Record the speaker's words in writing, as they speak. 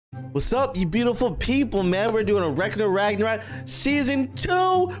What's up, you beautiful people, man? We're doing a Ragnarok season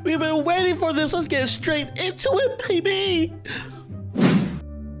 2. We've been waiting for this. Let's get straight into it, baby.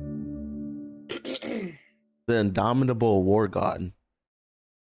 The indomitable war god.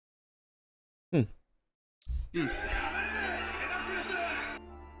 I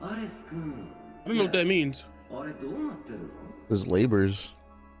don't know what that means. His labors.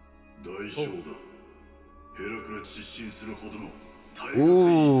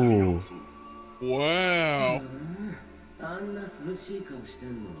 Ooh. Wow.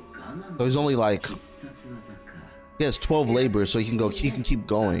 So he's only like, he has 12 labors, so he can keep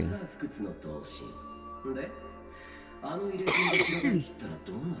going.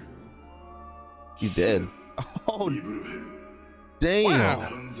 He's dead. Oh, damn. Wow.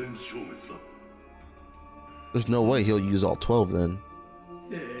 There's no way he'll use all 12 then.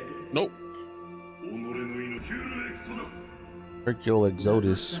 Nope. Hercule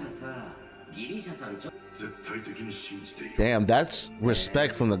Exodus. Damn, that's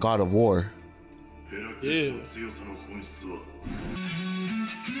respect from the god of war. Yeah.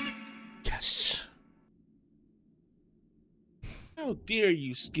 Yes. How dare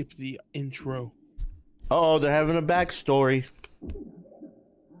you skip the intro? Oh, they're having a backstory.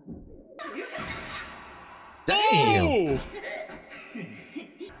 Damn.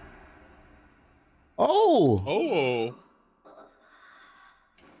 Oh. Oh.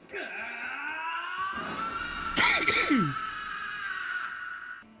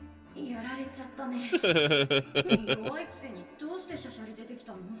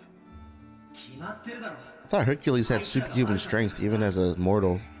 I thought Hercules had superhuman strength even as a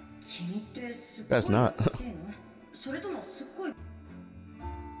mortal. That's not.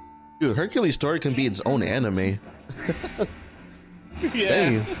 Dude, Hercules' story can be its own anime.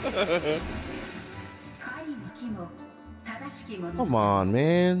 Yeah. Come on,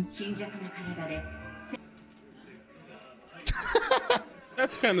 man.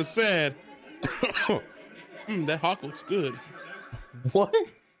 That's kind of sad. That hawk looks good. What?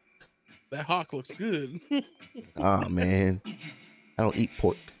 That hawk looks good. Ah, man. I don't eat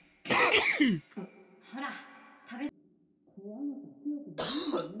pork. Ooh.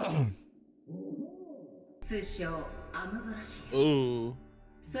 Ooh.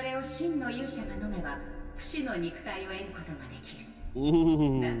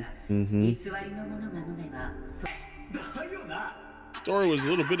 Story was a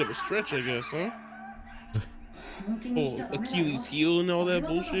little bit of a stretch, I guess, huh? Oh, Achilles' heel and all that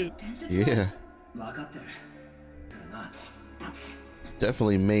bullshit. Yeah.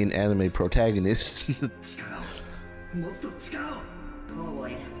 Definitely main anime protagonist.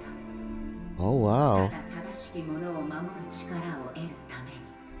 Oh, wow.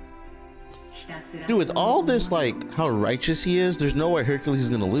 Dude, with all this, like, how righteous he is, there's no way Hercules is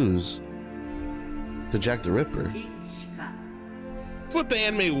gonna lose to Jack the Ripper. That's what the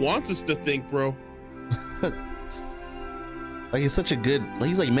anime wants us to think, bro. Like, he's such a good, like,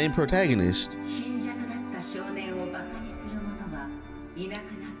 he's like main protagonist.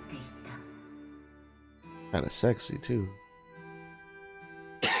 Kind of sexy too.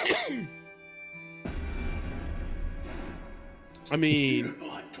 I mean,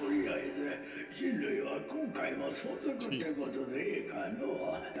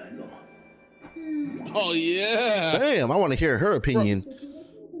 oh yeah. Damn, I want to hear her opinion.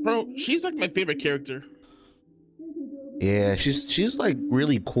 Bro, she's like my favorite character. Yeah, she's like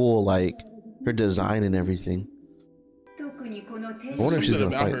really cool, like her design and everything. I wonder if she's gonna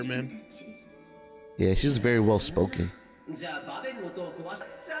fight. Her, man. Yeah, she's very well spoken.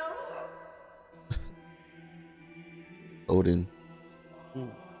 Odin.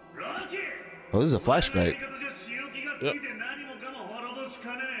 Oh, this is a flashback. Yep.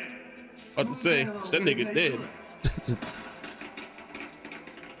 About to say, that nigga dead.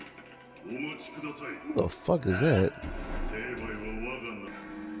 What the fuck is that?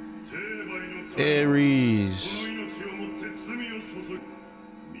 Ares.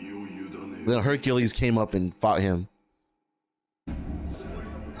 Then Hercules came up and fought him.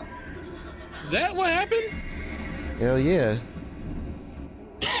 Is that what happened? Hell yeah.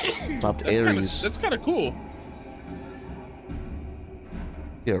 Stopped Ares. That's kind of cool.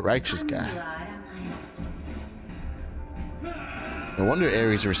 You're a righteous guy. No wonder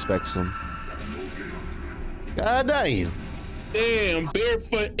Ares respects him. God damn. Damn,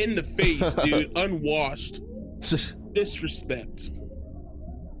 barefoot in the face, dude. Unwashed. Disrespect.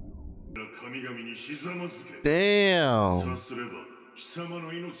 Damn.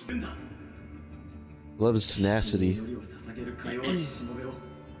 Love his tenacity.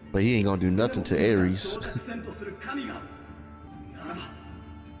 But he ain't gonna do nothing to Ares.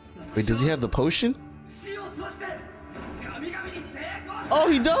 Wait, does he have the potion? Oh,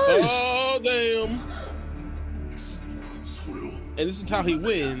 he does. Oh, damn. And this is how he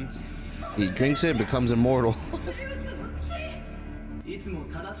wins. He drinks it, becomes immortal.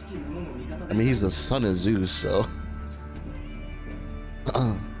 I mean, he's the son of Zeus, so.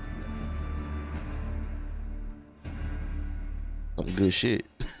 Some good shit.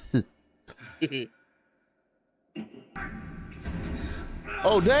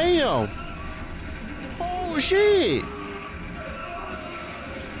 Oh, damn. Oh, shit.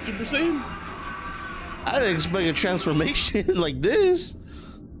 Super Saiyan? I didn't expect a transformation like this.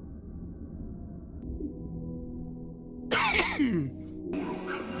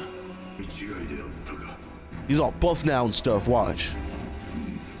 He's all buff now and stuff, watch.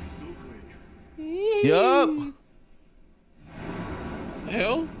 Yup.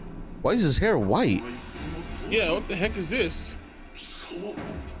 Hell? Why is his hair white? Yeah, what the heck is this?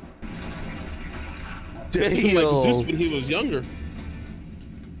 Damn. He was like Zeus when he was younger.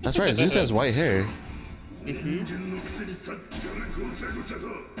 That's right, Zeus has white hair.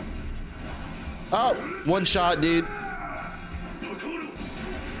 Oh, one shot, dude.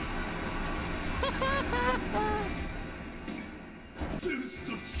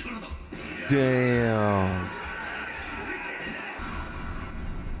 Damn.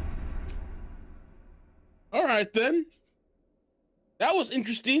 All right, then. That was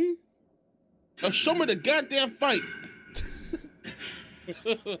interesting. Now show me the goddamn fight.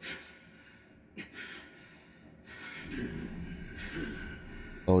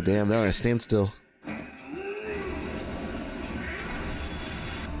 Oh, damn, they're on a standstill.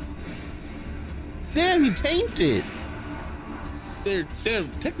 Damn, he tainted. They're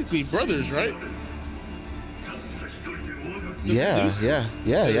technically brothers, right? Yeah.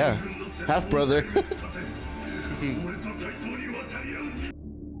 Half brother.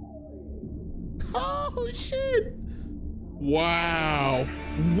 Oh, shit. Wow.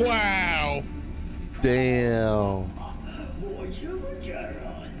 Wow. Damn.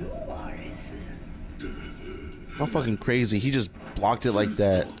 How fucking crazy. He just blocked it like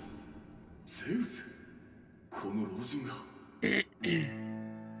that.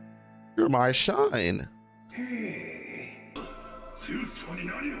 You're my shine.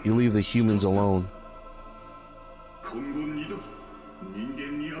 You leave the humans alone.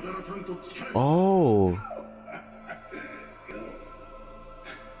 Oh.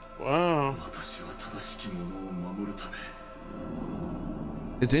 Wow.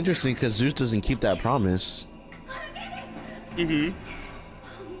 It's interesting because Zeus doesn't keep that promise.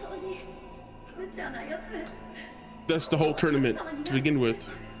 That's the whole tournament to begin with.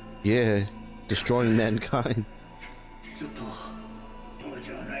 Yeah, destroying mankind. It's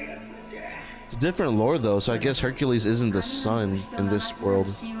a different lore though, so I guess Hercules isn't the sun in this world,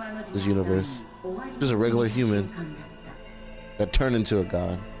 this universe. Just a regular human that turned into a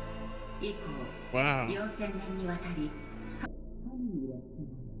god. Wow.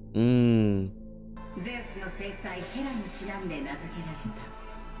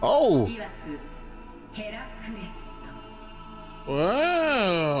 Oh!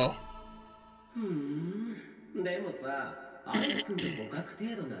 Wow. でもさ、アイス君と互角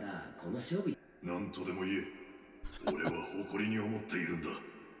程度ならこの勝負。なんとでも言え。俺は誇りに思っているんだ。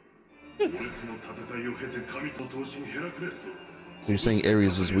俺との戦いを経て神と闘神ヘラクレスと。You're saying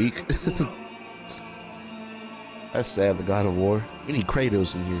Ares is weak? That's sad, the god of war. We need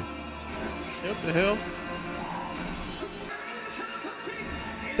Kratos in here. What the hell?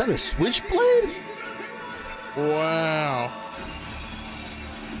 That a switchblade? Wow.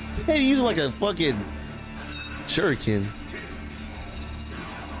 Hey, he's like a fucking shuriken.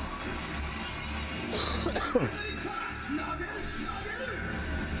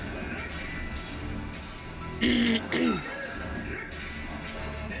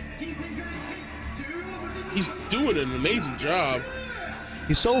 He's doing an amazing job.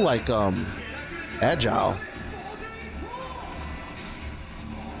 He's so like agile.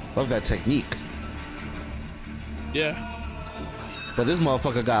 Love that technique. Yeah. But this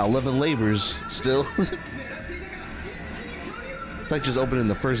motherfucker got 11 labors still. It's like just opening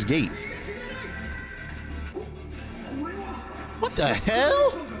the first gate. What the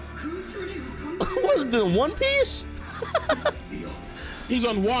hell? What, the One Piece? He's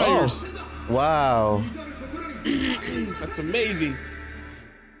on wires. Oh, wow. That's amazing.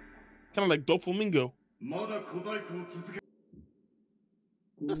 Kind of like Doflamingo.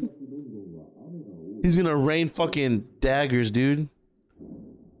 He's gonna rain fucking daggers, dude.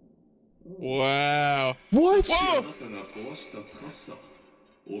 Wow. What? Whoa.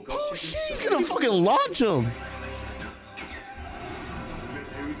 Oh shit, he's gonna fucking launch him.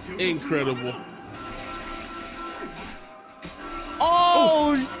 Incredible.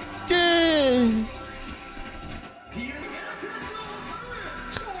 Oh, shit.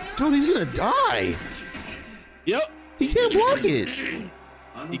 Dude, he's gonna die. Yep. He can't block it.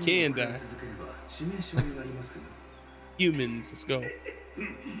 He can die. Humans, let's go.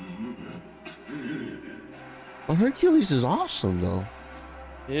 Well, Hercules is awesome, though.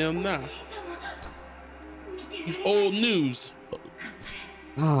 Hell nah. He's old news.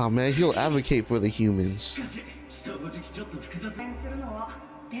 Ah, man, he'll advocate for the humans.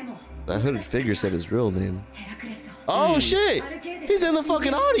 That hooded figure said his real name. Oh, shit! He's in the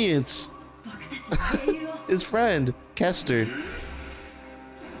fucking audience! His friend, Kester.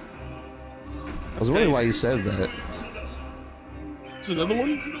 I was wondering why he said that. It's another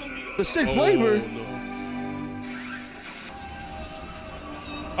one? The sixth labor? No.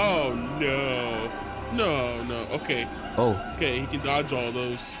 Oh, no. No, no. Okay. Oh. Okay, he can dodge all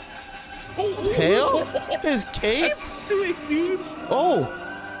those. Hell? His cape? That's sick, dude. Oh.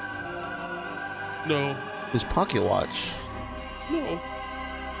 No. His pocket watch. No.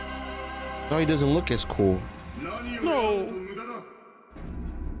 No, he doesn't look as cool. No.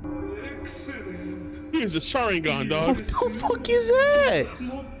 Here's a Sharingan, dog. What the fuck is that?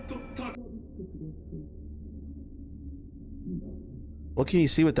 What can you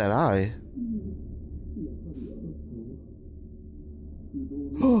see with that eye?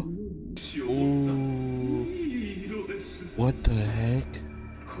 Ooh. What the heck?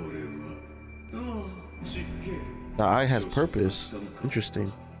 The eye has purpose.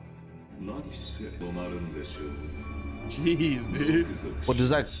 Interesting. Jeez, dude. What does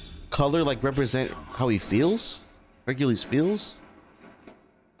that color like represent how he feels? Hercules feels?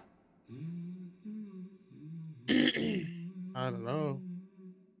 I don't know.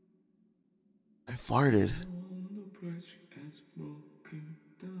 I farted.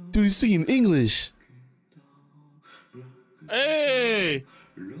 Dude, he's singing English. Hey!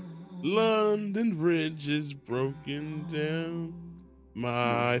 London Bridge is broken down.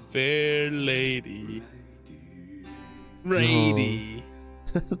 My fair lady. Lady.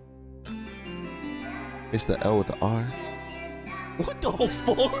 It's the L with the R. What the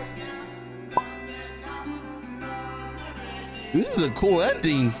fuck? This is a cool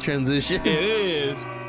ending transition. It is.